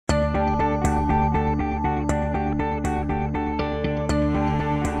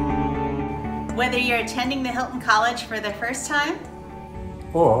Whether you're attending the Hilton College for the first time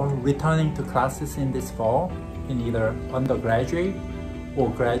or returning to classes in this fall in either undergraduate or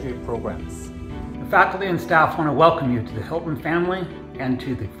graduate programs. The faculty and staff want to welcome you to the Hilton family and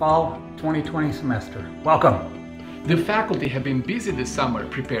to the fall 2020 semester. Welcome. The faculty have been busy this summer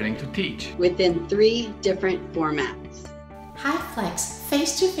preparing to teach within 3 different formats. HighFlex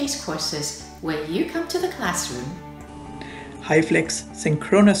face-to-face courses where you come to the classroom. HighFlex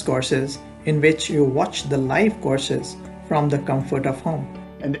synchronous courses in which you watch the live courses from the comfort of home.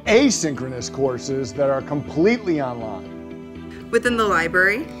 And asynchronous courses that are completely online. Within the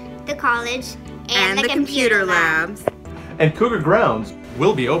library, the college, and the computer labs. And Cougar Grounds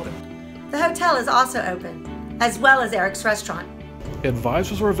will be open. The hotel is also open, as well as Eric's Restaurant.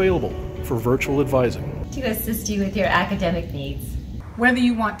 Advisors are available for virtual advising to assist you with your academic needs. Whether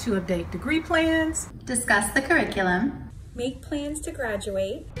you want to update degree plans, discuss the curriculum, make plans to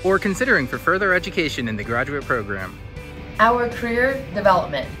graduate, or considering for further education in the graduate program. Our career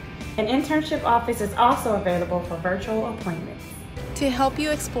development. An internship office is also available for virtual appointments to help you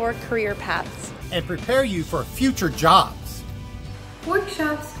explore career paths and prepare you for future jobs.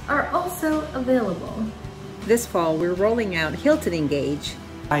 Workshops are also available. This fall, we're rolling out Hilton Engage.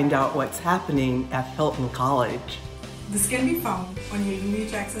 Find out what's happening at Hilton College. This can be found on your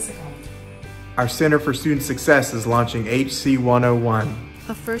UH Access account. Our Center for Student Success is launching HC 101,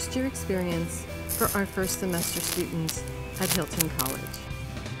 a first-year experience for our first semester students at Hilton College.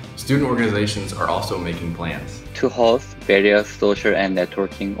 Student organizations are also making plans to host various social and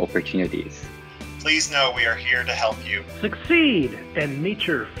networking opportunities. Please know we are here to help you succeed and meet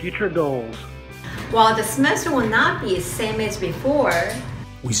your future goals. While the semester will not be the same as before,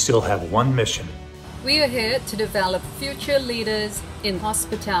 we still have one mission. We are here to develop future leaders in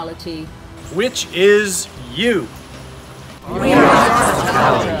hospitality. Which is you. We are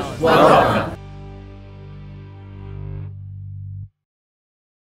hospitality. Welcome.